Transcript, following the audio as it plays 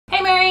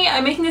Mary.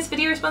 I'm making this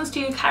video in response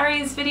to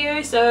Carrie's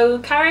video, so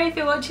Carrie, if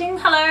you're watching,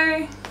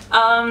 hello.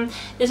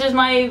 This is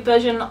my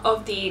version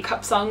of the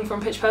cup song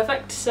from Pitch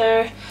Perfect,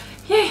 so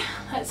yeah,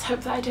 let's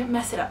hope that I don't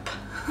mess it up.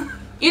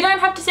 You don't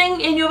have to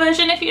sing in your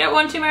version if you don't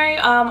want to, Mary.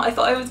 I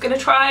thought I was gonna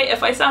try.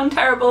 If I sound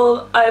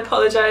terrible, I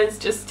apologise.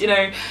 Just, you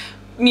know,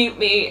 mute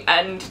me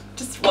and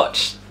just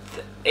watch.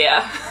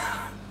 Yeah.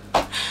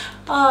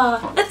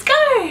 Let's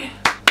go!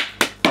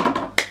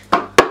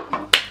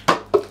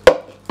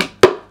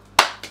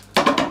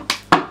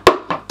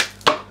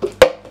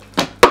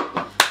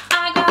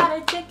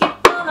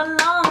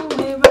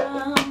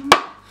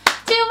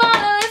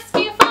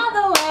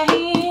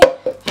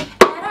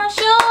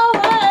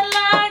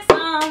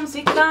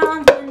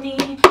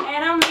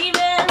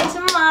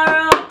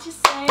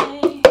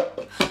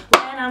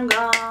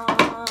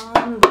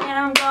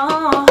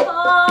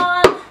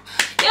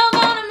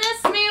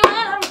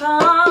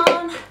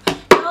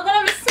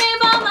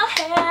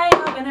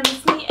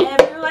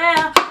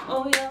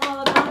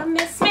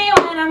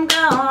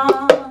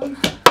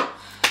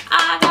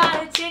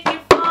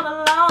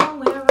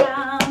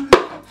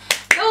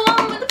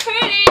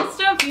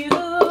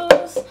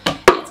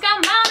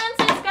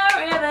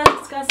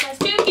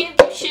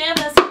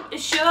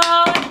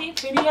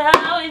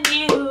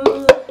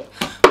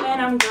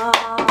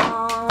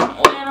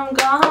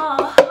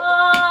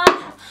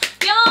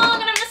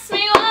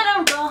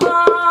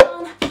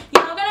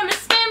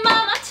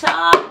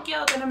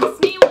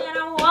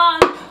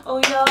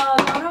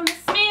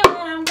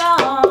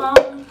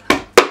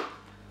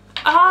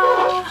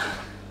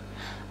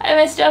 I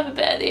messed up a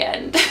bit at the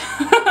end.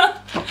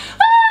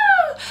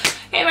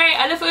 Okay, Mary,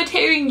 I look forward to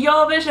hearing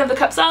your version of the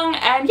cup song,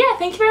 and yeah,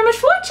 thank you very much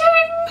for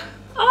watching.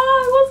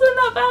 Oh, it wasn't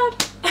that bad.